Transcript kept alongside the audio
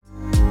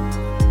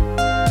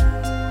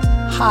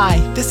Hi,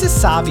 this is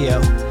Savio.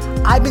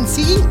 I've been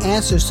seeking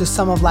answers to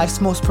some of life's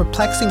most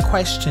perplexing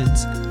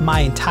questions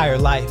my entire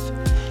life.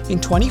 In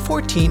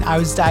 2014, I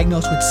was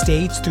diagnosed with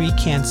stage 3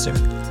 cancer,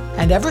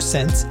 and ever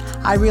since,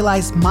 I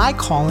realized my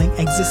calling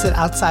existed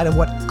outside of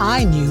what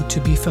I knew to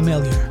be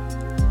familiar.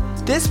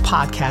 This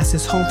podcast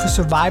is home for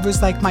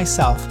survivors like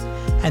myself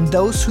and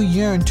those who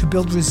yearn to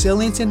build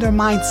resilience in their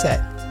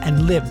mindset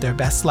and live their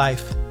best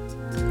life.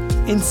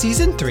 In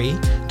Season 3,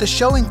 the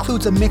show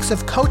includes a mix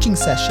of coaching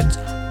sessions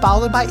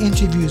followed by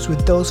interviews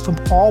with those from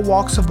all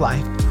walks of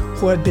life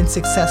who have been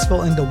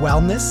successful in the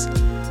wellness,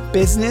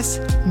 business,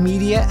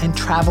 media, and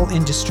travel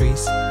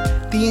industries.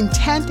 The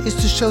intent is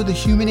to show the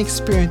human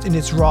experience in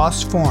its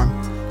rawest form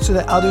so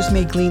that others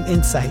may glean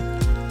insight.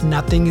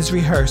 Nothing is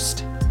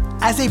rehearsed.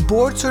 As a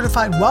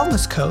board-certified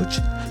wellness coach,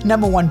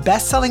 #1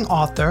 best-selling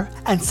author,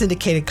 and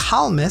syndicated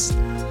columnist,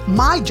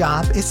 my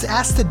job is to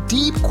ask the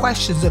deep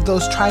questions of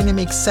those trying to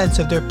make sense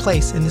of their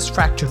place in this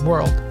fractured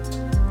world.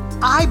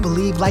 I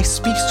believe life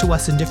speaks to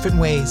us in different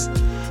ways.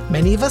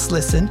 Many of us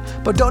listen,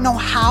 but don't know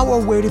how or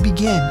where to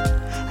begin.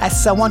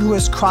 As someone who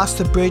has crossed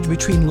the bridge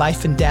between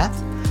life and death,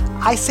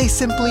 I say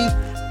simply,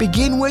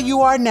 begin where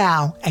you are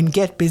now and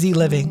get busy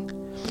living.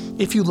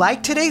 If you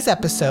like today's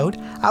episode,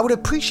 I would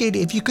appreciate it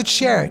if you could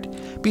share it.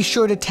 Be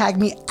sure to tag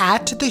me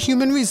at The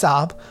Human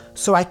Resolve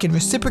so I can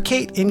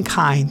reciprocate in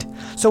kind.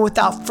 So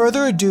without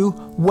further ado,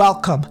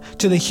 welcome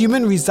to the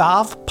Human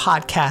Resolve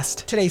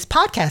podcast. Today's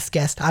podcast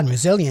guest on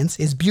resilience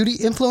is beauty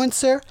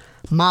influencer,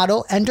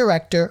 model, and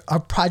director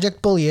of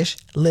Project Bullyish,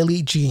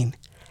 Lily Jean.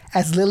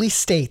 As Lily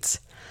states,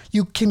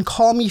 you can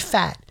call me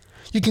fat,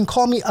 you can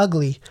call me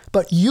ugly,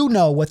 but you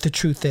know what the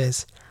truth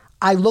is.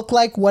 I look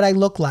like what I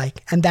look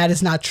like, and that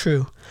is not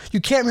true.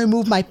 You can't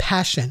remove my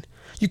passion.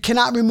 You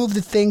cannot remove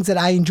the things that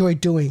I enjoy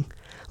doing.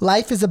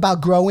 Life is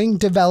about growing,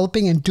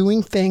 developing, and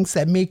doing things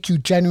that make you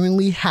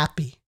genuinely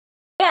happy.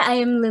 Yeah, I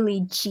am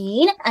Lily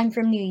Jean. I'm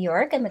from New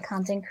York. I'm a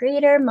content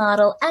creator,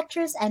 model,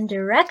 actress, and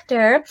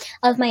director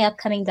of my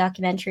upcoming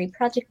documentary,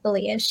 Project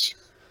Bullyish.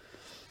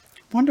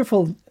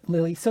 Wonderful,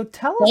 Lily. So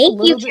tell us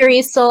Thank you,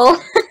 Curious Soul.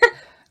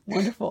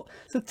 Wonderful.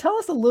 So tell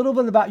us a little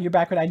bit about your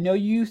background. I know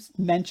you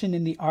mentioned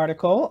in the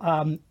article,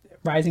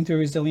 Rising Through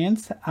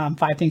Resilience, 5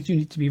 things you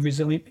need to be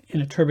resilient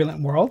in a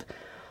turbulent world.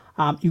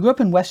 You grew up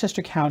in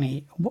Westchester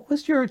County. What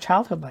was your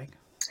childhood like?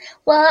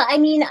 Well, I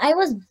mean, I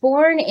was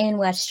born in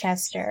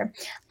Westchester,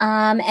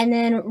 and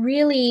then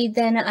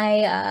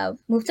I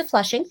moved to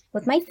Flushing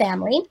with my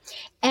family,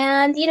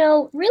 and,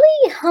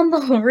 really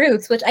humble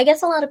roots, which I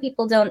guess a lot of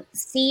people don't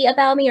see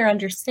about me or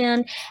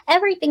understand.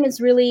 Everything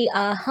is really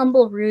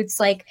humble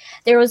roots. Like,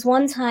 there was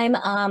one time,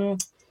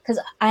 because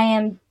I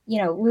am,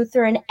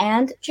 Lutheran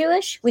and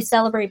Jewish. We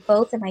celebrate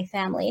both in my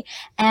family.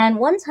 And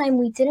one time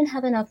we didn't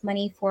have enough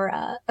money for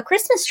a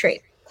Christmas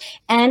tree.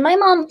 And my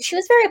mom, she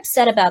was very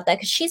upset about that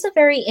because she's a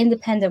very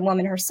independent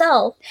woman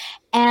herself.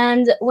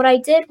 And what I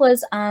did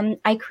was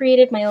I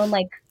created my own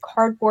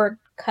cardboard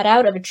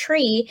cutout of a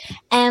tree,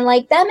 and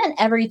that meant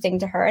everything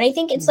to her. And I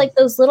think it's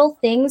those little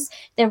things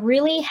that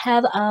really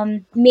have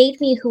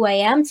made me who I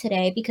am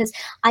today, because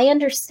I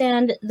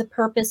understand the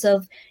purpose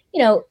of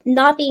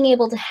not being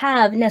able to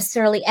have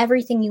necessarily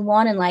everything you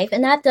want in life.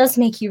 And that does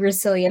make you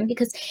resilient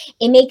because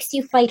it makes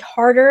you fight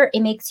harder,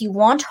 it makes you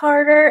want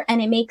harder,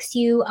 and it makes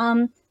you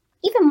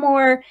even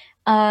more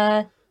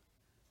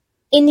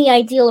in the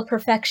ideal of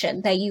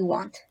perfection that you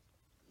want.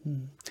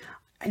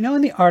 I know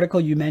in the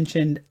article you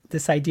mentioned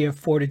this idea of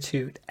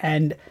fortitude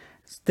and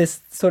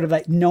this sort of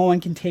no one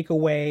can take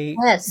away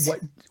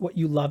what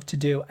you love to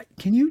do.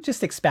 Can you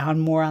just expound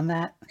more on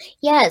that?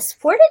 Yes,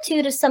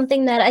 fortitude is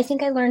something that I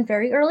think I learned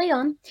very early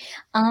on.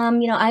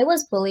 I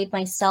was bullied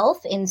myself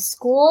in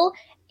school.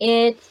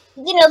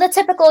 The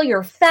typical,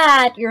 you're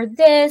fat, you're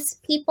this,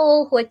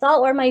 people who I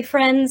thought were my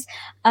friends,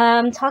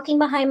 talking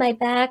behind my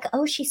back,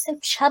 oh, she's so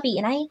chubby.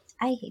 And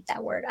I hate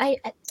that word.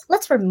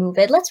 Let's remove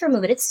it.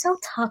 It's so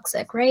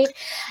toxic, right?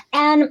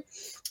 And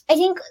I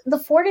think the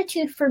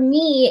fortitude for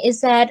me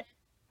is that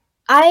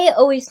I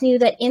always knew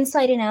that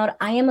inside and out,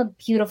 I am a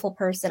beautiful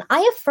person.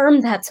 I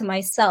affirmed that to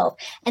myself.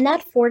 And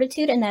that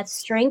fortitude and that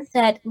strength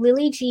that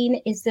Lily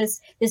Jean is this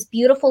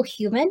beautiful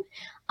human.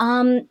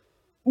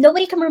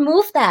 Nobody can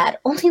remove that.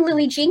 Only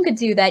Lily Jean could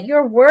do that.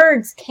 Your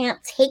words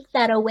can't take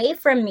that away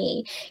from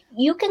me.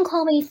 You can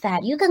call me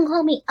fat. You can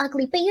call me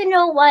ugly. But you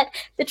know what?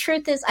 The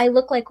truth is I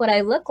look like what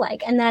I look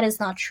like. And that is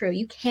not true.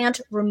 You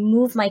can't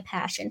remove my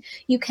passion.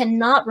 You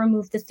cannot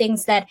remove the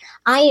things that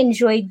I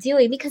enjoy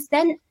doing, because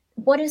then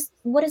what is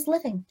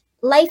living?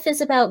 Life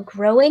is about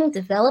growing,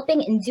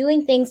 developing, and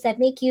doing things that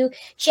make you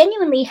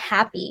genuinely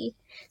happy.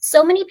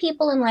 So many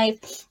people in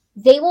life,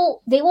 they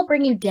will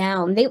bring you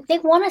down. They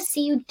want to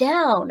see you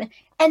down.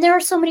 And there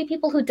are so many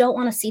people who don't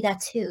want to see that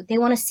too. They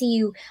want to see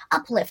you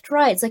uplift,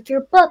 rise. Like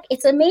your book,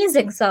 it's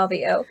amazing,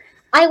 Savio.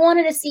 I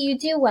wanted to see you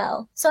do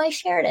well, so I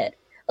shared it.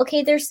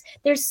 Okay, there's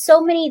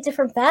so many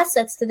different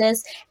facets to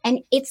this, and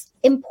it's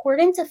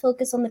important to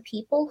focus on the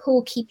people who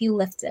will keep you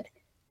lifted,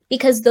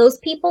 because those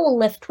people will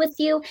lift with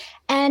you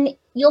and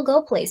you'll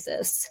go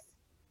places.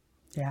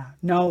 Yeah,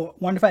 no,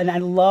 wonderful. And I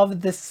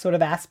love this sort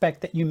of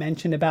aspect that you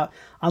mentioned about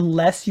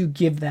unless you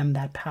give them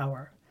that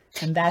power.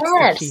 And that's the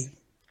Yes. key.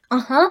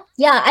 Uh-huh.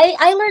 Yeah,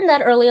 I learned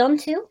that early on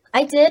too.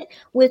 I did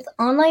with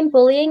online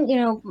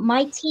bullying,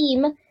 my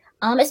team,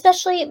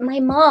 especially my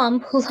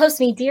mom, who loves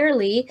me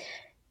dearly,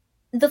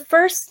 the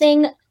first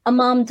thing a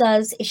mom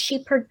does is she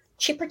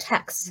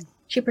protects.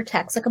 She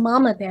protects like a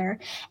mama bear.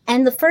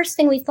 And the first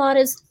thing we thought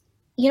is,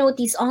 with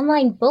these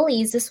online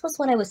bullies, this was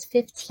when I was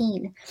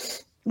 15.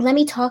 Let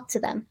me talk to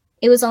them.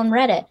 It was on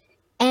Reddit.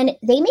 And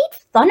they made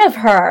fun of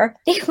her.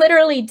 They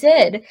literally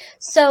did.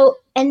 So,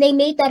 and they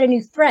made that a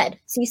new thread.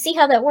 So you see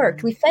how that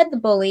worked. We fed the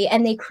bully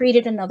and they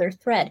created another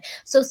thread.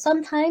 So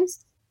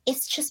sometimes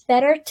it's just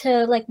better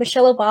to, like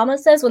Michelle Obama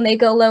says, when they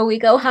go low, we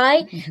go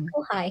high. Mhm.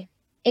 Go high.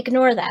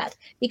 Ignore that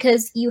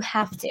because you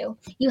have to.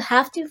 You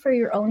have to for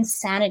your own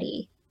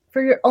sanity,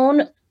 for your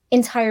own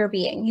entire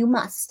being. You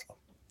must.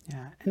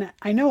 Yeah. And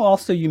I know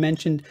also you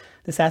mentioned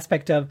this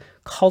aspect of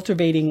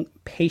cultivating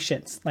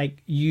patience,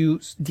 like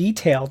you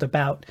detailed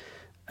about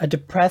a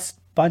depressed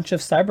bunch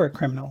of cyber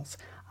criminals.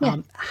 Yeah.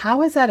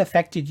 How has that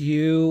affected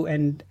you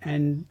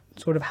and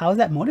sort of how has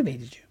that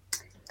motivated you?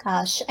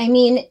 Gosh, I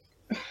mean,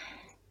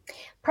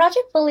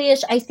 Project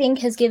Bullyish, I think,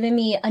 has given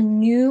me a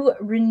new,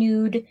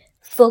 renewed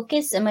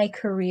focus in my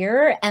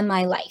career and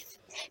my life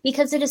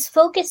because it has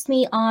focused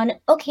me on,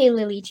 okay,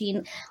 Lily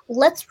Jean,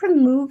 let's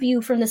remove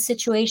you from the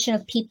situation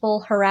of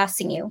people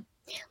harassing you.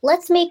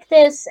 Let's make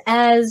this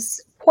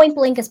as point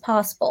blank as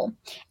possible.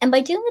 And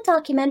by doing a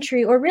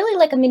documentary or really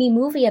like a mini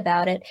movie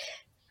about it,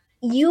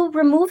 you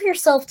remove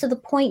yourself to the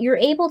point you're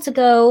able to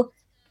go,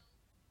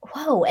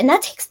 whoa, and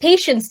that takes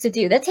patience to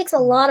do. That takes a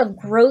lot of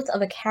growth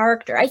of a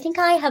character. I think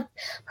I have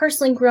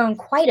personally grown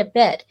quite a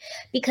bit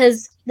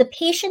because the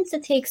patience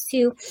it takes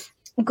to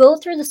go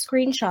through the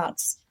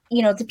screenshots,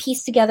 to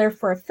piece together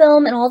for a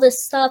film and all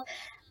this stuff,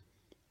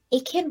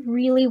 it can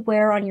really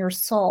wear on your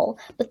soul.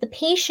 But the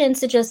patience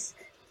to just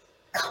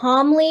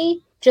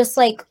calmly just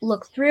like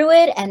look through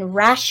it and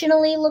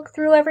rationally look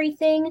through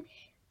everything,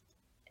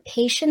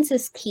 patience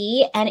is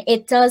key and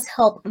it does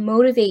help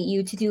motivate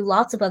you to do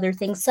lots of other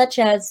things, such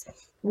as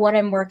what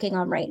I'm working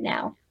on right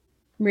now.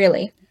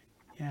 Really.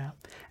 Yeah.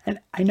 And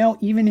I know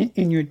even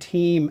in your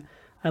team,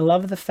 I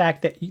love the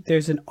fact that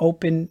there's an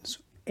open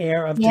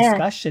air of Yeah.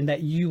 discussion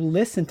that you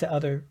listen to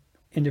other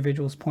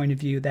individuals' point of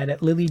view, that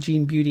at Lily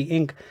Jean Beauty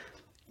Inc.,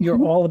 you're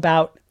Mhm. all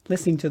about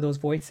listening to those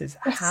voices.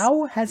 Yes.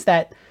 How has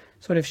that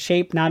sort of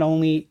shaped not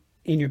only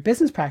in your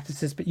business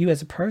practices, but you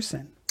as a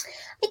person?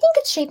 I think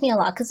it shaped me a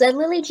lot because at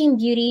Lily Jean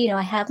Beauty,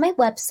 I have my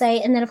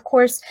website and then, of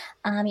course,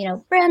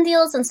 brand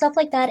deals and stuff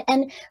like that.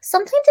 And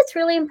sometimes it's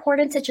really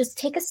important to just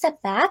take a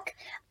step back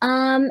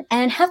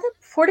and have the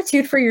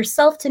fortitude for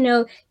yourself to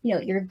know,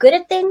 you're good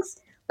at things,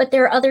 but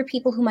there are other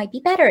people who might be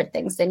better at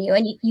things than you.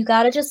 And you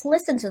got to just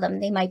listen to them.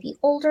 They might be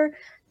older,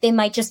 they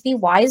might just be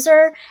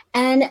wiser.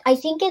 And I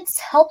think it's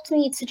helped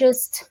me to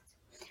just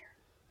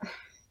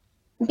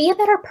be a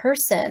better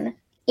person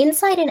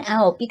inside and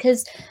out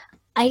because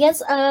I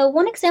guess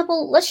one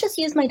example, let's just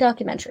use my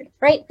documentary,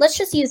 right? Let's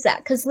just use that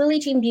because Lily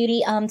Jean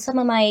Beauty, some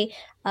of my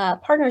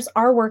partners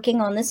are working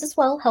on this as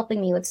well,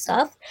 helping me with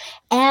stuff.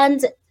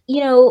 And,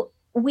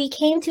 we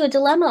came to a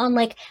dilemma on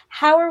like,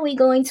 how are we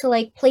going to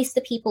like place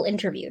the people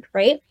interviewed,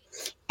 right?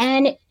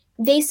 And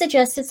they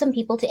suggested some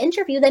people to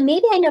interview that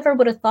maybe I never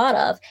would have thought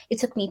of. It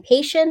took me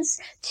patience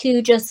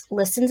to just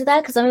listen to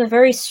that because I'm a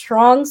very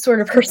strong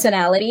sort of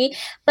personality.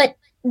 But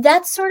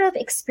that sort of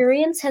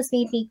experience has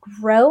made me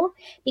grow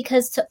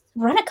because to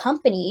run a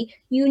company,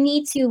 you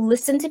need to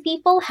listen to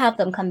people, have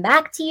them come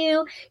back to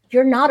you.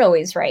 You're not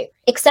always right.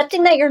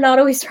 Accepting that you're not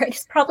always right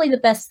is probably the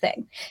best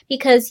thing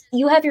because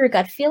you have your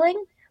gut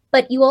feeling,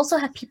 but you also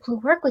have people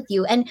who work with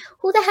you. And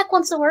who the heck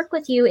wants to work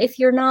with you if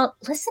you're not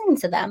listening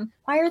to them?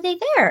 Why are they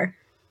there?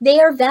 They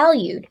are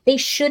valued. They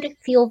should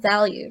feel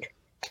valued.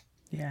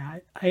 Yeah,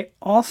 I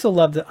also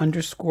love the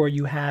underscore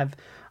you have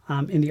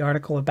in the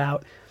article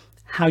about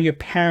how your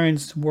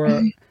parents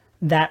were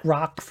that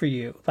rock for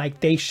you. Like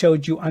they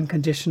showed you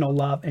unconditional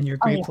love and you're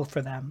Oh, yeah. grateful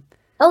for them.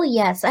 Oh,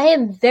 yes. I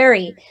am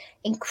very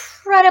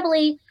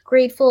incredibly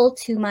grateful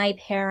to my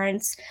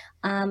parents,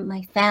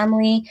 my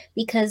family,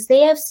 because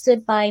they have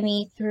stood by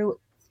me through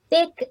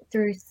thick,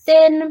 through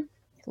thin,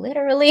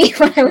 literally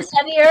when I was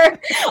heavier.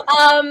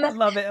 Um, I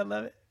love it. I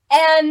love it.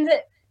 And,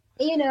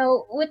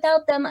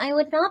 without them, I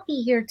would not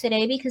be here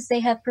today because they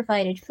have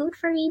provided food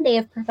for me. They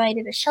have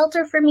provided a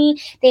shelter for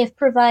me. They have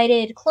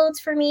provided clothes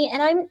for me.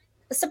 And I'm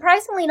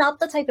surprisingly not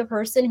the type of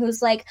person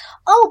who's like,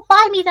 oh,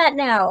 buy me that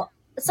now.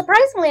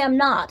 Surprisingly, I'm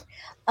not.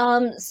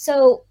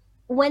 So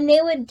when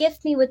they would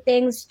gift me with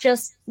things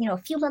just, a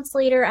few months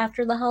later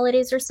after the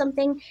holidays or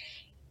something,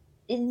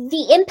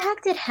 the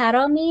impact it had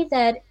on me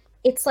that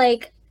it's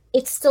like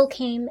it still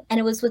came and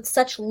it was with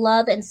such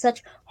love and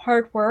such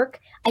hard work.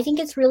 I think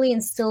it's really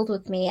instilled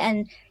with me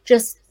and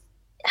just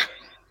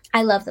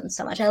I love them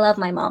so much. I love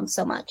my mom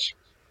so much.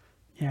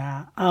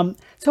 Yeah.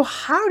 So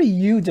how do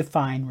you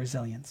define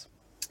resilience?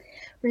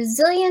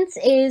 Resilience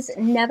is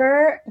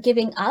never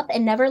giving up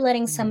and never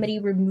letting somebody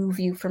remove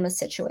you from a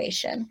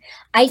situation.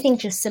 I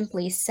think just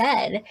simply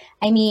said,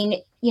 I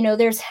mean,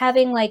 there's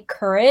having like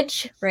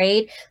courage,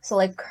 right? So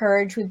like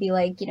courage would be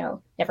like,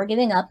 never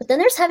giving up. But then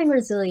there's having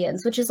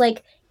resilience, which is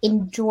like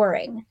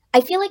enduring.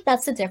 I feel like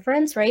that's the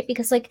difference, right?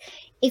 Because like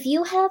if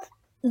you have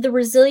the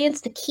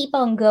resilience to keep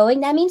on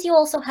going, that means you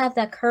also have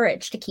that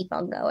courage to keep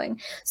on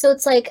going. So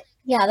it's like,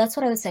 yeah, that's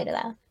what I would say to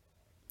that.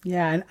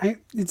 Yeah, and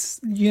it's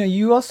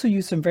you also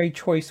use some very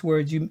choice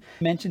words. You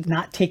mentioned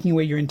not taking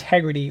away your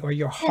integrity or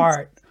your Yes.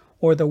 heart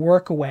or the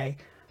work away.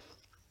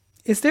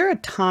 Is there a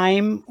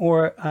time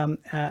or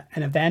an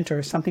event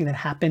or something that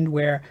happened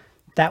where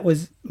that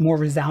was more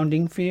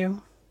resounding for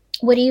you?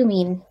 What do you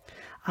mean?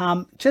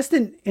 Just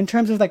in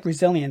terms of like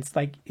resilience,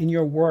 like in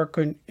your work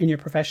or in your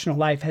professional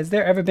life, has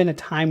there ever been a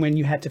time when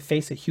you had to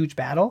face a huge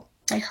battle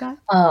like that?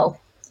 Oh,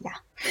 yeah.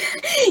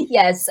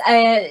 Yes.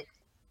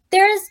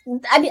 There's,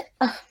 I mean,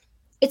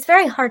 it's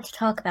very hard to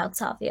talk about,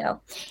 Savio.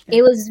 Yeah.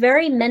 It was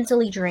very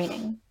mentally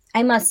draining,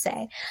 I must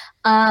say.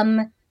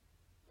 Um,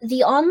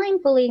 the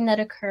online bullying that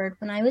occurred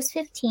when I was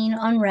 15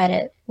 on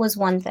Reddit was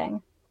one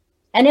thing.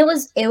 And it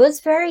was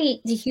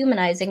very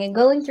dehumanizing, and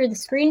going through the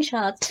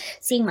screenshots,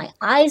 seeing my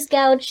eyes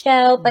gouged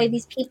out by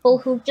these people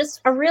who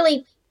just are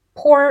really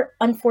poor,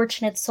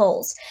 unfortunate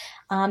souls.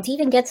 To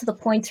even get to the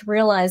point to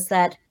realize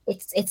that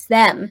it's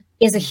them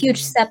is a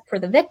huge step for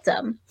the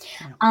victim.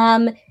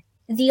 Yeah.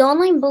 The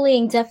online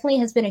bullying definitely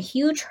has been a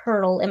huge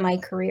hurdle in my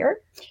career.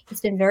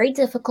 It's been very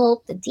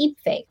difficult. The deep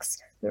fakes,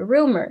 the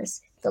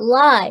rumors, the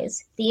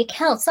lies, the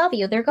accounts.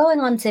 Savio, they're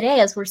going on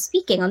today as we're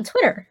speaking on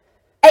Twitter.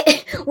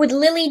 With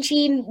Lily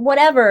Jean,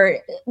 whatever,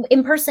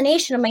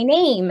 impersonation of my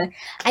name.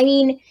 I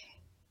mean,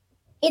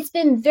 it's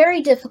been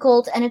very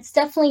difficult, and it's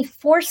definitely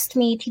forced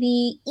me to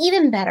be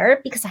even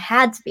better because I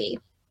had to be.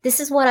 This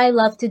is what I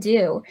love to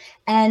do.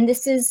 And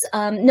this is,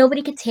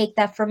 nobody could take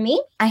that from me.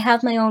 I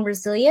have my own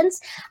resilience.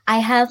 I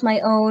have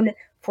my own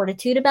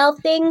fortitude about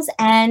things.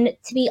 And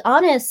to be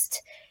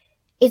honest,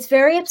 it's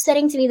very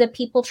upsetting to me that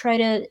people try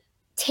to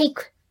take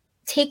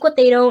what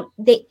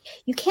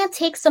you can't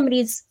take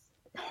somebody's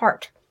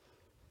heart.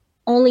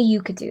 Only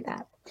you could do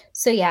that.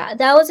 So yeah,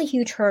 that was a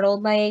huge hurdle.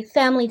 My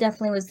family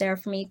definitely was there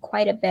for me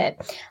quite a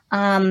bit.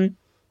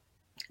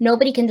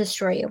 Nobody can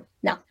destroy you.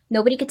 No,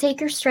 nobody could take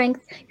your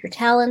strength, your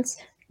talents.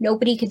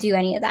 Nobody could do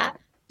any of that.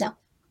 No,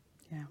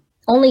 Yeah.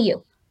 only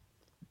you.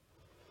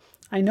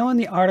 I know in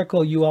the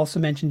article you also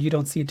mentioned you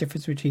don't see a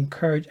difference between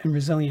courage and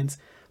resilience,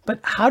 but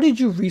how did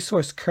you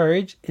resource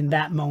courage in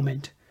that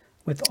moment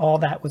with all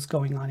that was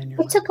going on in your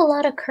It took life? a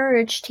lot of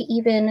courage to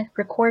even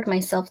record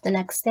myself the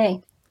next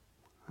day.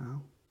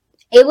 Wow.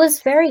 It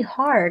was very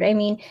hard. I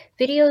mean,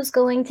 videos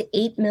going to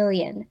 8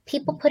 million,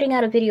 people putting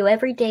out a video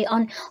every day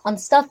on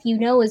stuff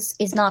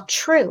is not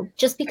true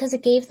just because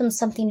it gave them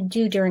something to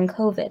do during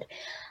COVID.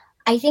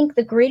 I think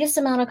the greatest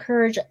amount of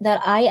courage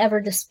that I ever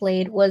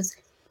displayed was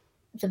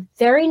the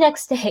very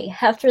next day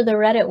after the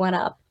Reddit went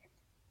up.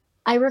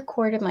 I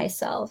recorded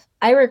myself.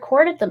 I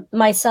recorded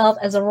myself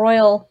as a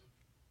royal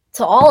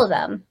to all of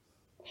them.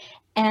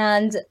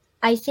 And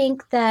I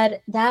think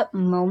that that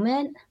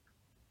moment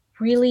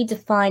really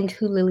defined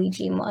who Lily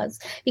Jean was,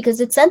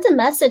 because it sent a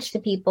message to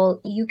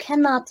people: you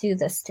cannot do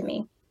this to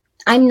me.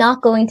 I'm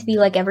not going to be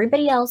like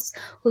everybody else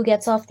who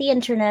gets off the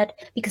internet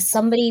because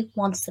somebody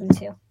wants them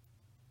to.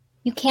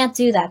 You can't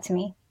do that to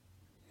me.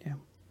 Yeah.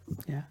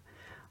 Yeah.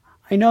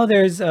 I know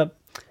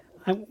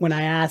when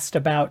I asked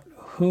about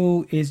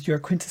who is your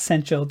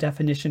quintessential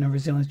definition of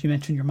resilience, you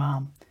mentioned your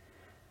mom.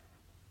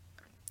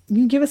 Can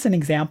you give us an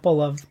example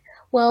of?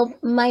 Well,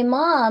 my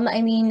mom,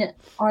 I mean,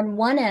 on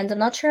one end, I'm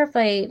not sure if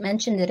I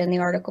mentioned it in the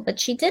article, but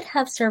she did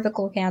have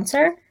cervical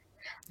cancer.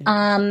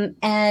 Yeah.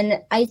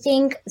 And I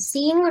think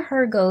seeing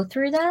her go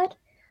through that,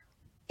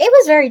 it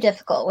was very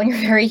difficult when you're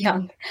very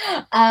young.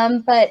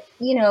 But,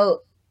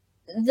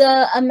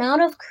 the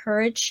amount of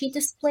courage she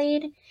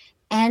displayed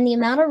and the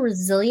amount of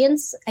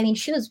resilience, I mean,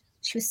 she was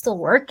still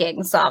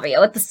working,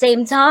 Savio, at the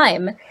same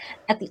time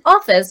at the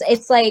office.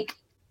 It's like,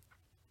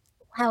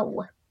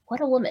 wow,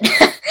 what a woman.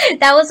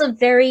 That was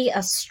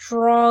a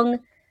strong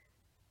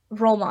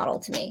role model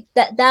to me.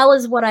 That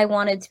was what I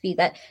wanted to be.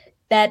 That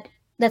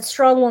that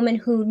strong woman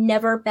who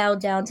never bowed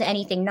down to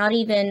anything, not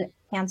even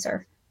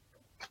cancer.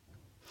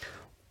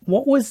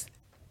 What was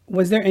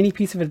there any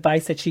piece of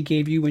advice that she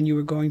gave you when you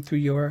were going through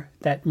your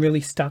that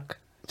really stuck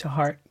to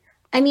heart?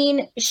 I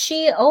mean,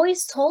 she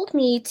always told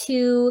me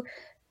to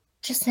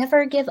just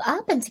never give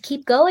up and to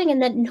keep going,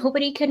 and that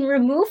nobody can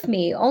remove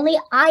me. Only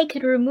I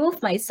could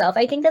remove myself.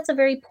 I think that's a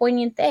very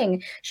poignant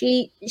thing.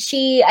 I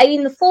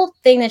mean, the full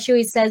thing that she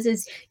always says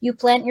is you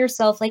plant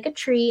yourself like a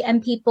tree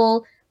and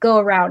people go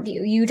around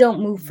you. You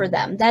don't move for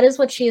them. That is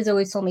what she has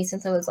always told me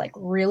since I was like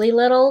really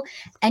little.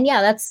 And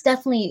yeah, that's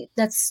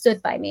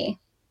stood by me.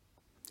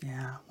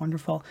 Yeah,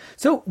 wonderful.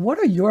 So, what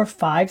are your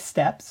 5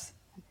 steps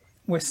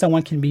where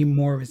someone can be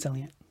more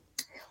resilient?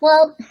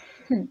 Well,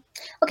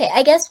 okay,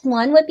 I guess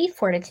one would be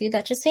fortitude.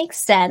 That just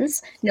makes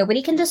sense.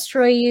 Nobody can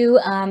destroy you.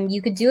 You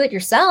could do it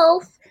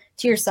yourself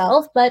to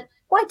yourself, but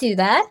Why do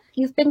that?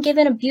 You've been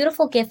given a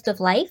beautiful gift of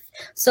life.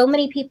 So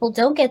many people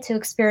don't get to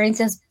experience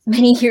as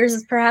many years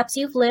as perhaps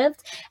you've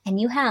lived, and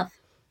you have.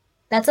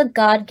 That's a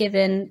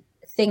God-given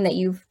thing that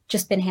you've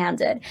just been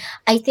handed.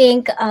 I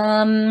think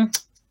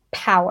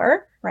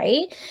power,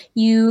 right?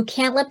 You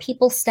can't let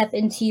people step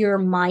into your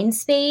mind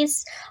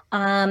space.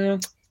 Um,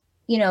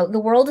 the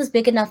world is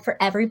big enough for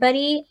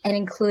everybody, and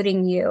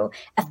including you.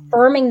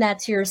 Affirming that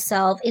to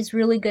yourself is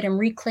really good in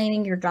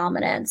reclaiming your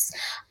dominance.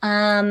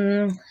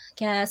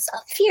 Guess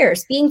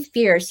fierce, being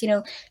fierce.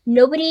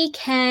 Nobody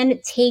can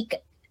take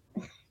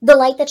the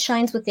light that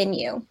shines within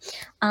you.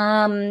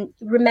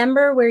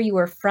 Remember where you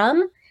are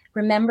from,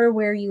 remember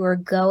where you are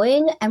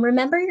going, and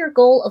remember your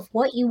goal of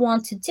what you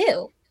want to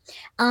do.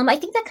 I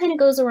think that kind of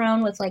goes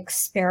around with like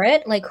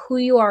spirit, like who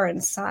you are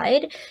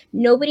inside.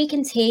 Nobody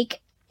can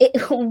take it,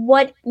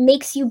 what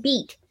makes you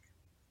beat.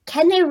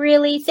 Can they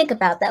really think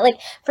about that? Like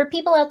for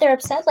people out there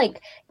upset,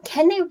 like,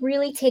 can they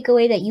really take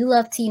away that you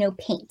love to,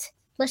 paint?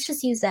 Let's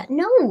just use that.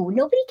 No,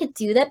 nobody could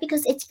do that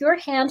because it's your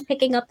hand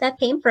picking up that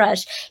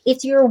paintbrush.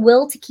 It's your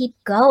will to keep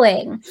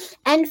going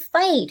and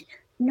fight.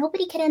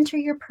 Nobody can enter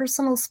your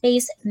personal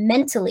space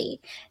mentally.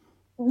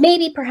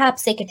 Maybe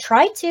perhaps they could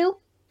try to,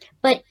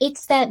 but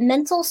it's that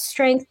mental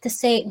strength to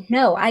say,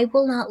 no, I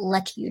will not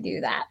let you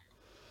do that.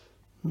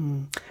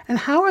 And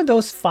how are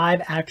those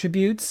 5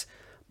 attributes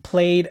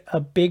played a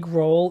big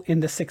role in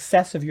the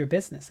success of your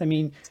business? I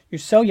mean, you're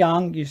so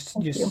young.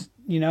 Thank you.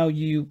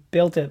 You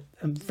built a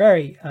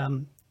very,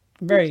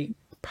 very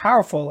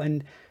powerful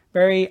and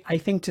very, I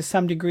think, to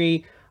some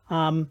degree,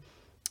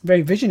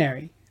 very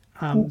visionary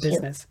Thank you.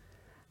 business.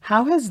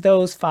 How has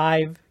those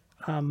 5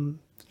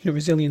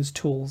 resilience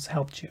tools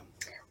helped you?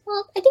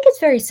 Well, I think it's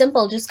very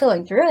simple just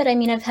going through it. I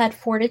mean, I've had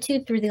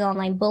fortitude through the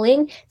online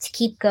bullying to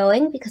keep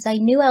going because I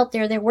knew out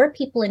there were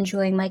people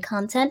enjoying my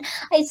content.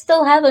 I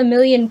still have 1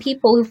 million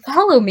people who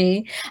follow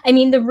me. I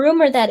mean, the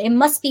rumor that it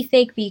must be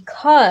fake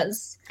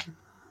because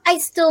I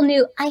still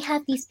knew I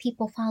have these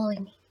people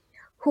following me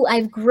who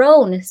I've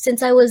grown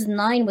since I was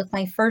 9 with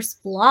my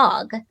first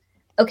blog.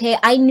 Okay,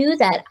 I knew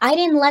that. I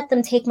didn't let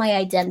them take my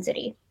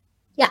identity.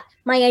 Yeah,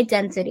 my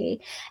identity.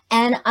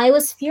 And I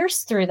was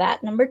fierce through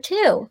that. Number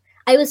 2,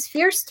 I was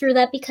fierce through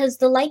that because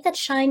the light that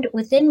shined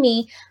within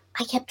me,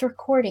 I kept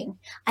recording.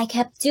 I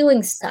kept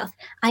doing stuff.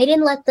 I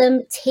didn't let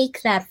them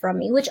take that from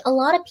me, which a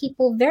lot of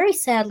people, very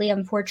sadly,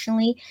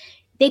 unfortunately,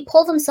 they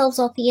pull themselves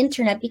off the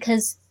internet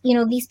because,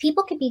 these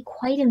people can be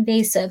quite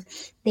invasive.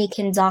 They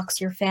can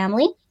dox your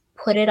family,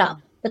 put it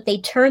up, but they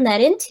turn that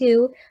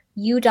into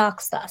you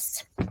doxed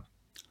us.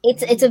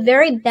 It's a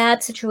very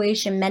bad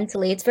situation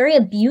mentally. It's very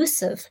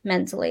abusive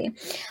mentally.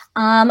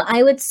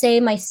 I would say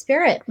my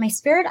spirit,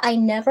 I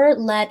never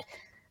let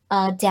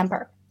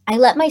damper. I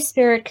let my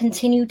spirit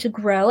continue to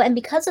grow, and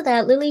because of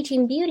that, Lily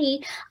Jean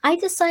Beauty, I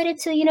decided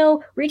to,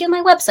 redo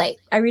my website.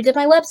 I redid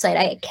my website.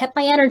 I kept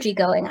my energy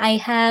going. I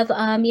have,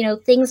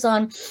 things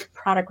on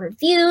product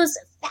reviews,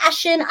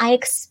 fashion. I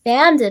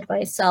expanded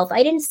myself.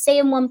 I didn't stay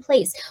in one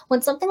place.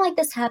 When something like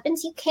this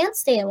happens, you can't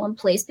stay in one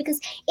place because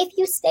if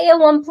you stay in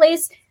one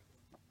place,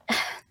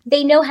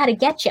 they know how to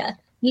get you.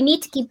 You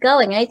need to keep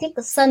going. And I think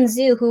the Sun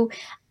Tzu, who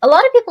a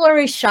lot of people are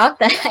really shocked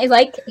that I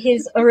like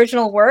his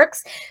original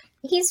works,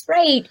 he's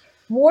right.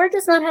 War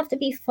does not have to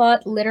be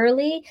fought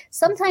literally.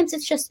 Sometimes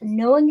it's just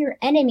knowing your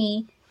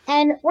enemy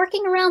and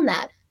working around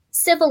that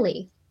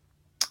civilly.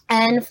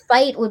 And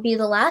fight would be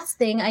the last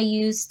thing I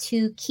use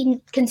to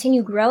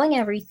continue growing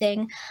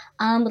everything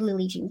with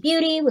Lily Jean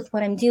Beauty, with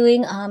what I'm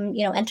doing,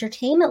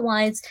 entertainment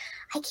wise.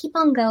 I keep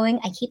on going.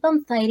 I keep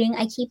on fighting.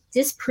 I keep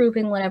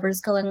disproving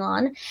whatever's going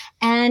on.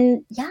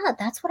 And yeah,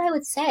 that's what I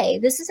would say.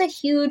 This is a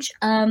huge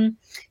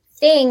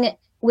thing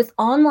with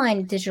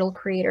online digital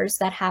creators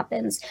that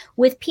happens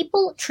with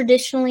people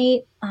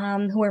traditionally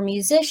who are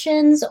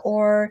musicians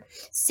or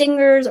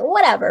singers or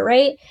whatever,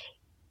 right?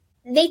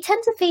 They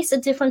tend to face a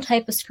different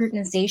type of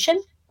scrutinization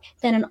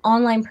than an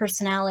online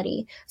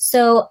personality.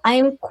 So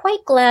I'm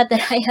quite glad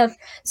that I have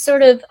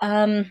sort of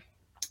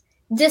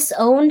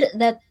disowned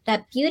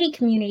that beauty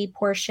community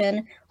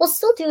portion while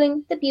still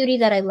doing the beauty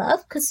that I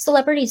love, because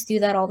celebrities do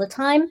that all the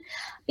time,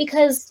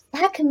 because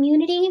that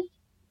community,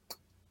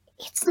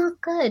 it's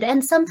not good.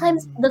 And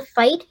sometimes the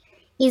fight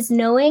is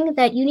knowing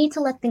that you need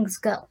to let things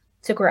go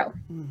to grow.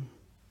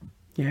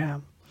 Yeah,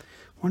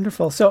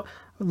 wonderful. So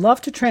I'd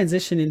love to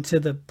transition into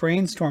the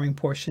brainstorming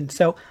portion.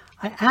 So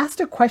I asked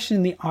a question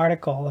in the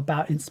article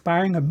about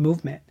inspiring a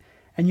movement,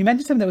 and you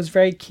mentioned something that was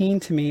very keen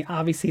to me.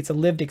 Obviously, it's a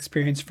lived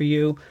experience for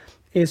you,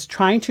 is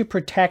trying to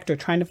protect or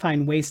trying to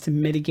find ways to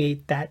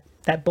mitigate that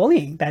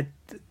bullying.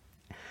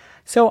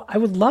 So I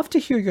would love to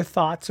hear your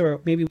thoughts,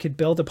 or maybe we could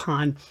build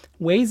upon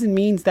ways and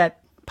means that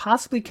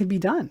possibly could be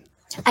done.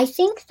 I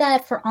think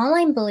that for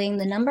online bullying,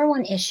 the number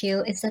one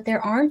issue is that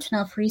there aren't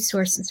enough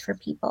resources for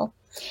people.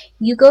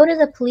 You go to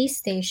the police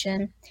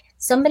station,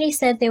 somebody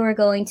said they were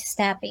going to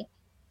stab me.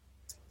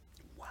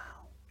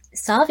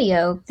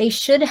 Savio, they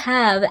should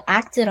have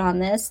acted on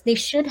this. They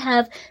should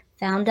have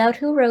found out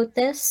who wrote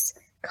this,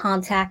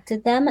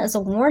 contacted them as a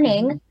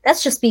warning.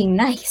 That's just being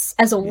nice.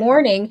 As a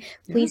warning,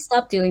 please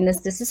stop doing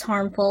this. This is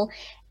harmful.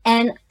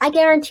 And I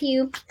guarantee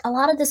you, a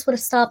lot of this would have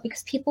stopped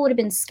because people would have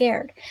been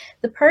scared.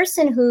 The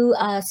person who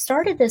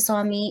started this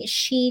on me,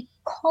 she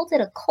called it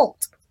a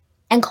cult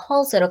and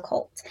calls it a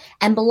cult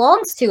and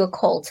belongs to a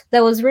cult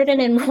that was written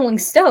in Rolling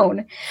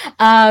Stone.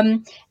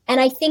 And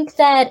I think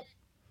that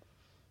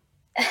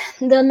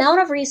the amount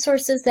of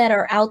resources that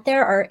are out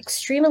there are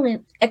extremely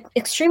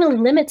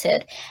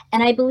limited.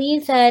 And I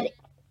believe that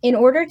in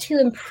order to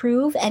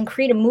improve and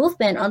create a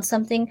movement on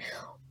something,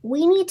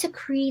 we need to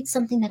create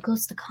something that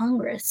goes to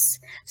Congress,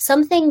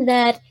 something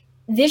that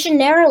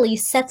visionarily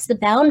sets the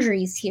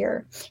boundaries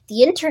here.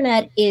 The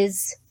internet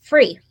is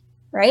free,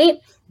 right?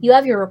 You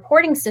have your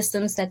reporting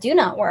systems that do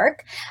not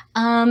work,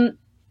 but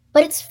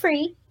it's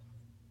free.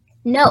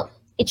 No,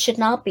 it should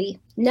not be.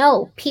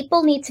 No,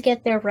 people need to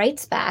get their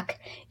rights back.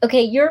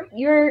 Okay, your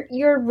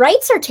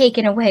rights are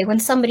taken away when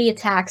somebody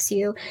attacks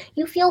you.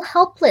 You feel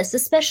helpless,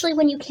 especially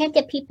when you can't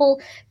get people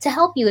to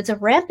help you. It's a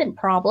rampant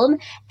problem,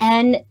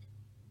 and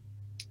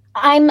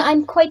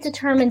I'm quite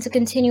determined to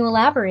continue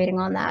elaborating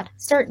on that.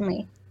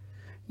 Certainly.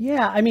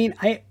 Yeah, I mean,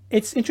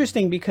 it's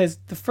interesting because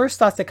the first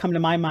thoughts that come to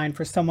my mind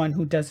for someone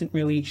who doesn't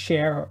really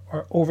share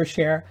or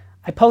overshare,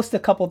 I post a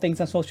couple things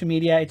on social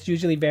media. It's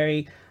usually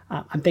very,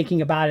 I'm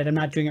thinking about it. I'm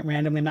not doing it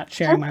randomly. I'm not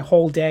sharing my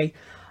whole day.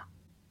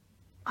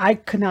 I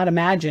could not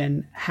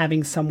imagine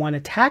having someone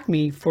attack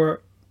me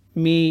for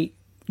me.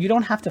 You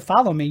don't have to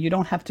follow me. You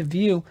don't have to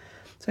view.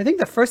 So I think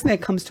the first thing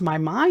that comes to my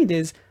mind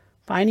is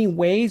finding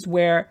ways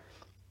where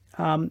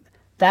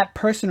that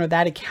person or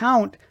that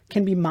account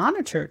can be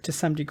monitored to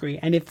some degree.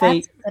 And if they,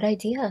 That's a good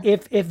idea.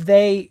 if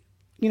they,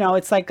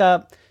 it's like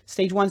a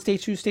stage 1,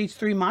 stage 2, stage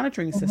 3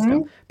 monitoring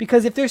system.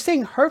 Because if they're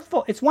saying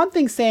hurtful, it's one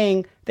thing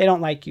saying they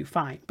don't like you,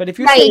 fine. But if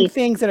you're saying Right.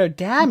 things that are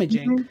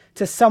damaging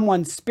to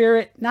someone's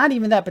spirit, not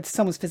even that, but to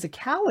someone's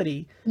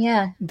physicality,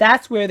 Yeah.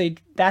 that's where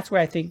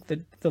I think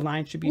the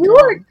line should be You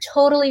are drawn.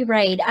 totally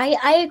right.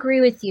 I agree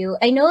with you.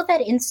 I know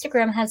that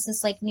Instagram has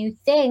this like new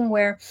thing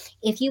where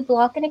if you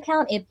block an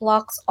account, it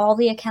blocks all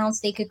the accounts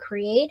they could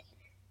create.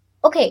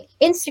 Okay,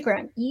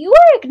 Instagram, you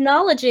are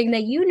acknowledging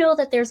that you know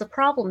that there's a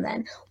problem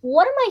then.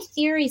 One of my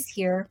theories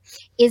here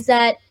is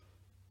that,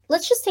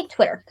 let's just take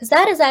Twitter, because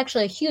that is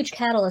actually a huge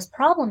catalyst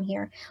problem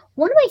here.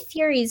 One of my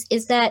theories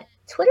is that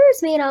Twitter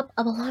is made up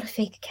of a lot of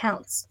fake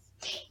accounts.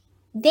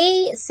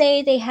 They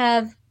say they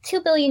have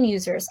 2 billion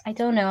users. I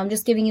don't know, I'm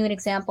just giving you an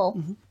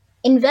example.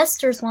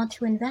 Investors want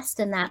to invest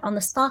in that on the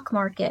stock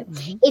market.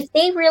 If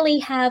they really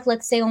have,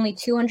 let's say, only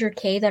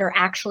 200K that are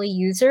actually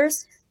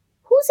users,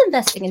 who's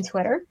investing in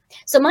Twitter?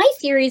 So my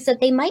theory is that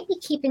they might be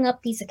keeping up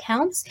these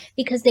accounts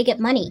because they get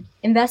money,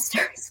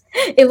 investors.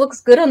 It looks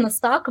good on the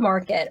stock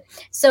market.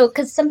 So,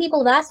 because some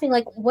people have asked me,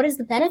 like, what is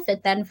the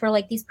benefit then for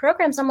like these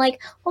programs? I'm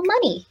like, well,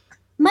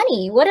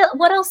 money.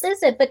 What else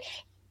is it? But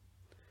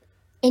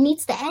it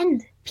needs to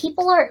end.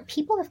 People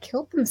have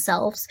killed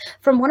themselves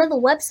from one of the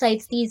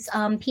websites these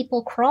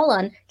people crawl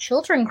on.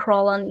 Children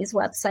crawl on these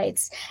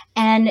websites,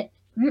 and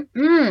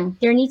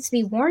there needs to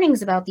be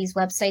warnings about these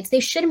websites. They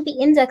shouldn't be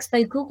indexed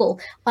by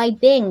Google, by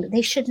Bing.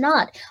 They should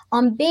not.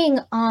 On Bing,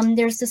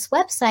 there's this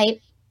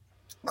website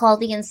called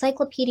the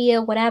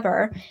Encyclopedia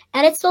whatever,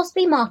 and it's supposed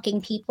to be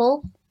mocking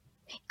people.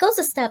 It goes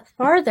a step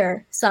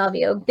farther,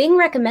 Savio. Bing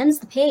recommends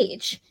the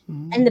page,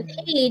 and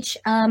the page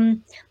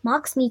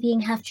mocks me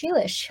being half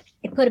Jewish.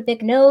 It put a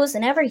big nose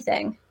and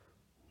everything.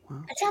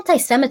 It's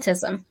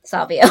anti-Semitism,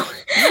 Savio.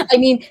 I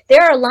mean,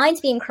 there are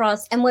lines being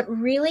crossed, and what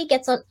really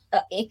gets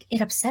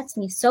it upsets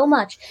me so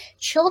much.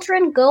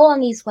 Children go on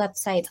these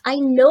websites. I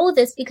know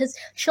this because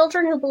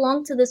children who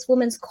belong to this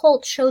woman's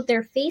cult showed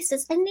their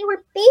faces, and they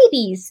were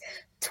babies,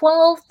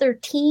 12,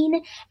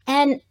 13,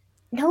 and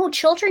no,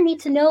 children need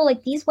to know,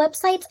 like, these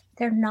websites,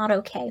 they're not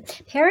okay.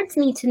 Parents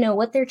need to know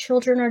what their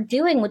children are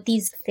doing with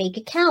these fake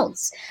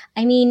accounts.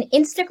 I mean,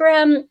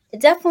 Instagram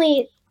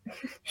definitely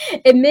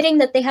admitting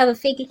that they have a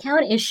fake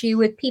account issue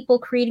with people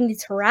creating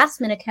these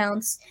harassment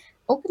accounts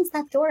opens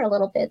that door a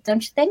little bit,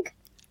 don't you think?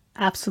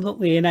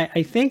 Absolutely. And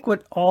I think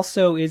what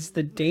also is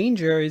the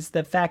danger is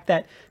the fact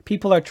that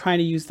people are trying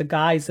to use the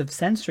guise of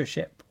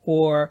censorship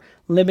or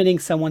limiting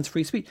someone's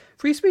free speech.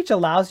 Free speech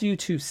allows you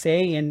to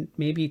say and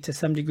maybe to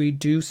some degree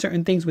do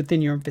certain things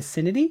within your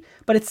vicinity,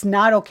 but it's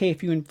not okay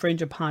if you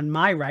infringe upon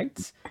my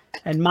rights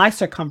and my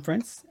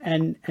circumference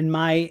and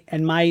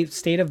my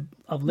state of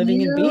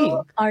living and You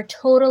being. are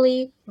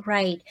totally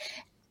right.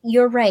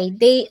 You're right.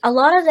 A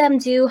lot of them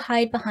do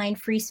hide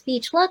behind free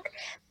speech. Look,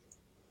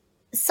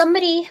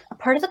 somebody, a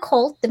part of the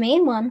cult, the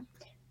main one,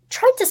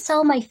 tried to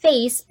sell my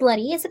face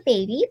bloody as a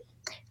baby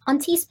on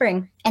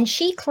Teespring, and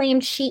she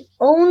claimed she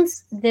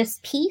owns this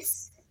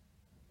piece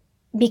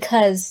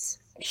because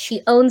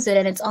she owns it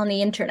and it's on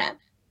the internet.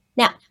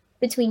 Now,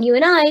 between you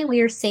and I, we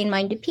are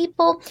sane-minded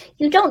people.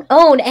 You don't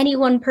own any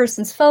one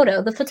person's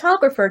photo. The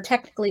photographer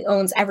technically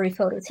owns every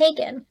photo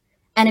taken.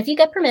 And if you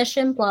get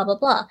permission, blah, blah,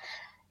 blah.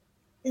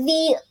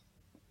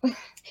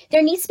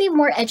 There needs to be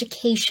more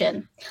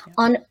education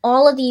on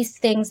all of these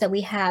things that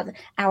we have,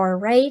 our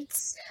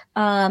rights,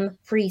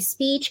 free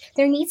speech.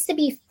 There needs to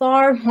be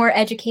far more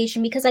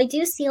education because I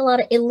do see a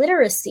lot of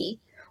illiteracy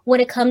when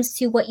it comes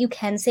to what you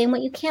can say and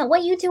what you can't.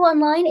 What you do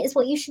online is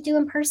what you should do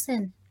in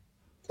person.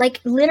 Like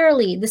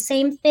literally the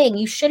same thing.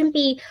 You shouldn't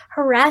be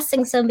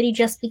harassing somebody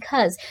just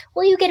because.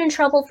 Will you get in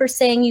trouble for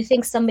saying you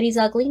think somebody's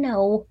ugly?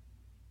 No.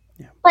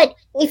 Yeah. But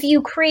if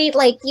you create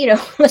like,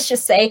 let's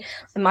just say,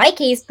 in my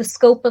case, the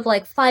scope of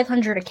like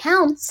 500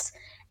 accounts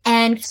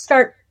and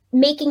start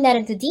making that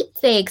into deep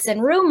fakes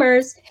and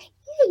rumors,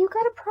 yeah, you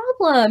got a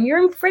problem.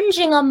 You're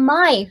infringing on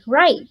my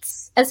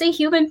rights as a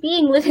human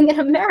being living in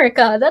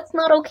America. That's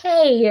not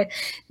okay.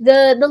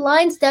 The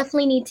lines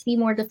definitely need to be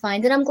more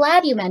defined. And I'm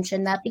glad you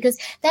mentioned that, because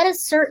that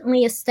is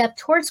certainly a step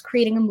towards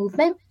creating a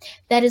movement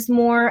that is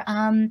more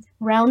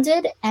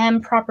rounded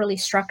and properly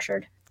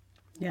structured.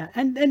 Yeah,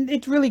 and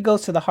it really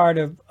goes to the heart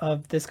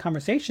of this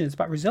conversation. It's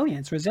about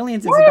resilience.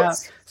 Resilience is about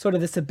Yes. sort of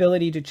this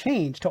ability to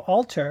change, to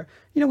alter.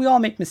 We all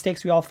make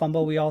mistakes, we all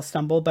fumble, we all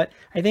stumble, but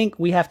I think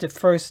we have to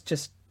first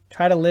just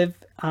try to live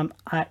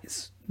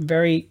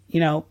very,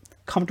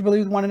 comfortably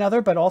with one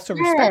another, but also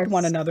respect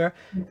one Yes. another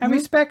and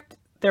respect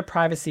their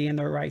privacy and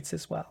their rights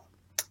as well.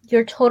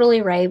 You're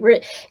totally right.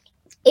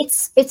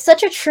 It's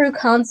such a true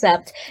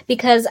concept,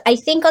 because I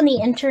think on the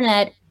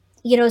internet,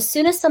 as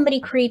soon as somebody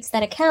creates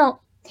that account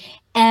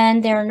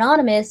and they're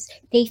anonymous,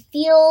 they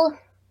feel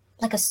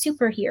like a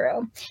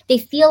superhero. They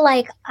feel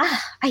like,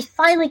 I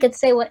finally could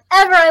say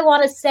whatever I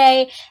want to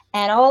say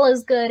and all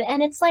is good.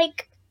 And it's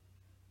like,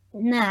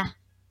 nah,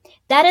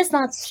 that is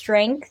not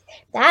strength.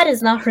 That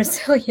is not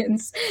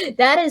resilience.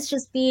 That is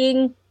just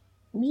being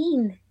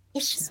mean.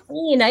 It's just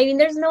mean. I mean,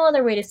 there's no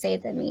other way to say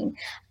it than mean.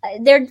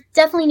 There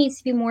definitely needs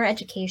to be more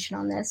education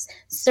on this,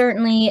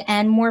 certainly,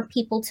 and more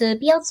people to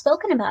be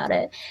outspoken about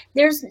it.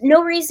 There's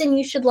no reason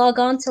you should log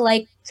on to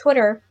like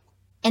Twitter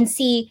and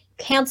see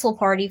cancel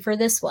party for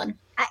this one.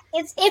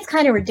 It's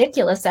kind of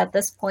ridiculous at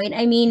this point.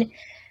 I mean,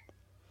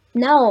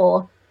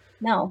 no.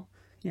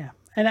 Yeah.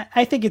 And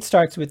I think it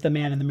starts with the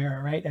man in the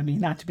mirror, right? I mean,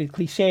 not to be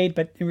cliched,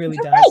 but it really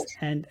You're does.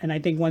 right. And I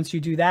think once you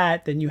do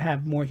that, then you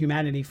have more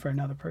humanity for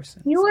another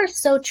person. You are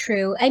so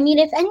true. I mean,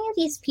 if any of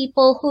these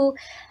people who,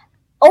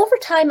 over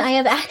time, I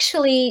have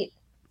actually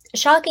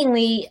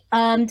shockingly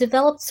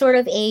developed sort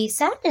of a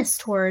sadness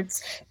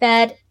towards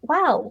that,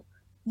 wow,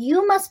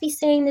 you must be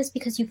saying this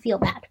because you feel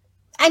bad.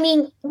 I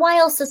mean, why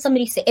else does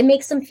somebody say it?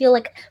 Makes them feel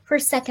like for a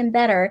second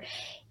better.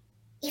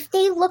 If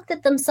they looked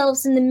at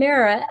themselves in the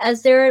mirror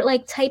as they're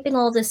like typing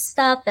all this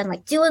stuff and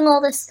like doing all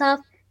this stuff,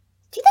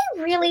 do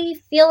they really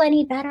feel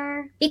any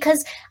better?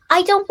 Because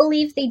I don't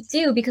believe they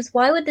do, because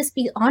why would this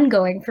be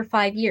ongoing for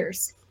 5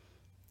 years?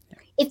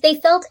 If they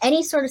felt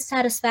any sort of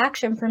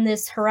satisfaction from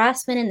this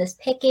harassment and this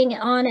picking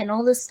on and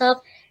all this stuff,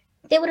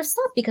 they would have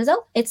stopped because,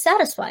 it's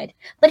satisfied.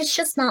 But it's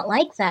just not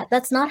like that.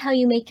 That's not how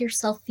you make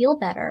yourself feel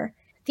better.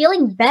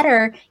 Feeling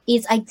better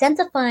is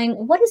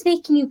identifying what is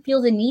making you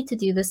feel the need to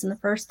do this in the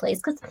first place.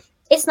 Because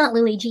it's not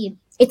Lily Jean.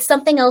 It's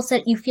something else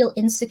that you feel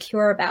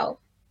insecure about.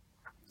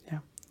 Yeah,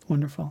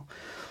 wonderful.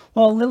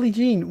 Well, Lily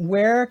Jean,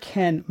 where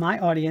can my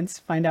audience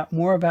find out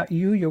more about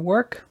you, your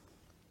work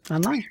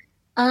online?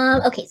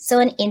 Okay, so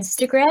on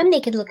Instagram,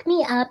 they could look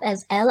me up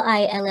as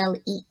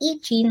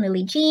Lillee Jean,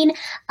 Lily Jean.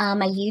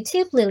 My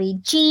YouTube, Lily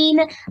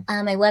Jean.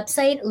 My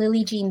website,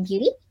 Lily Jean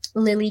Beauty,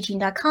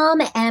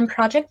 lilyjean.com, and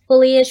Project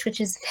Bullyish,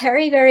 which is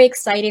very, very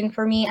exciting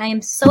for me. I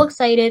am so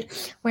excited.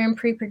 We're in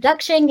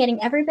pre-production,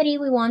 getting everybody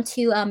we want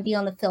to be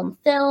on the film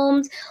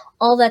filmed,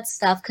 all that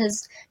stuff,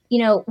 because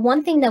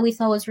one thing that we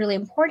thought was really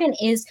important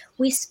is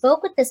we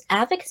spoke with this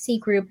advocacy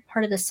group,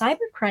 part of the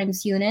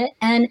cybercrimes unit,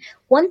 and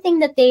one thing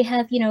that they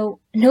have,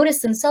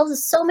 noticed themselves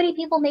is so many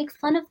people make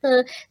fun of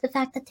the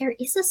fact that there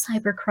is a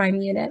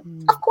cybercrime unit.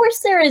 Of course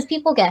there is.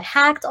 People get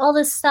hacked, all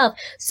this stuff.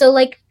 So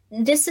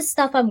this is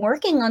stuff I'm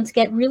working on to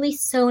get really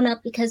sewn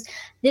up, because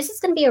this is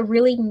going to be a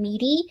really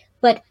meaty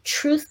but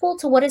truthful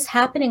to what is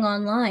happening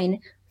online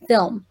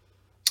film.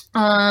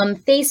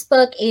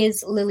 Facebook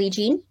is Lily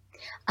Jean.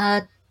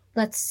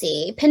 Let's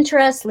see,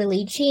 Pinterest,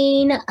 Lily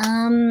Jean,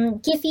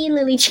 Giphy,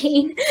 Lily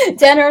Jean,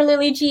 Denner,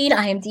 Lily Jean,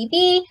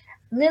 IMDb,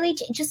 Lily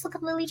Jean. Just look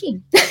up Lily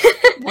Jean.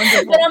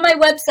 Wonderful. But on my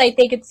website,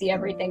 they could see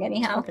everything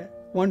anyhow. Okay,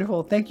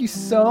 wonderful. Thank you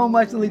so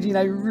much, Lily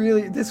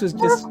Jean. This was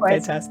just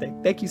fantastic.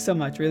 Thank you so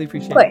much. Really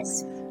appreciate it. Of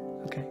course.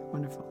 Okay,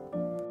 wonderful.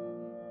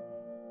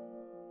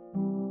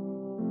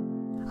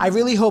 I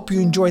really hope you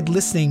enjoyed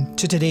listening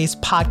to today's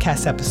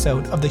podcast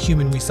episode of The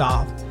Human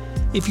Resolve.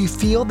 If you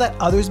feel that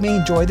others may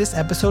enjoy this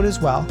episode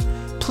as well,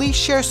 please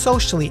share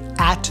socially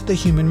at The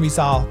Human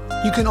Resolve.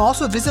 You can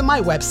also visit my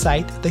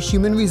website,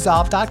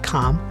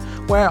 thehumanresolve.com,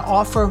 where I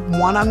offer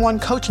one-on-one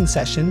coaching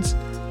sessions,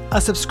 a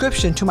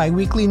subscription to my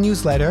weekly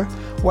newsletter,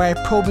 where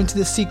I probe into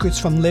the secrets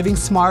from living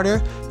smarter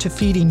to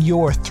feeding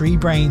your 3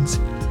 brains,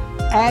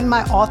 and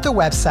my author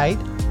website,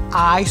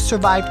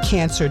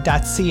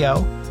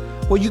 isurvivedcancer.co,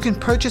 where you can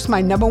purchase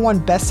my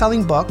 #1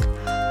 best-selling book,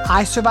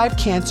 I Survived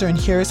Cancer and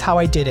Here's How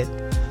I Did It.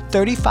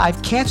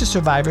 35 cancer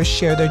survivors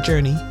share their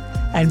journey,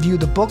 and view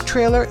the book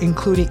trailer,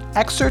 including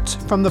excerpts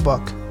from the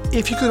book.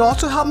 If you could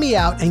also help me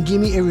out and give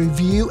me a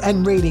review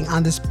and rating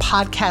on this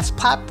podcast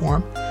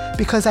platform,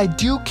 because I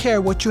do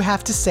care what you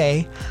have to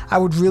say, I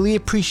would really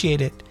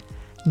appreciate it.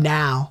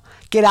 Now,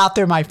 Get out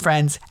there, my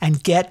friends,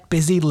 and get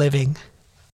busy living.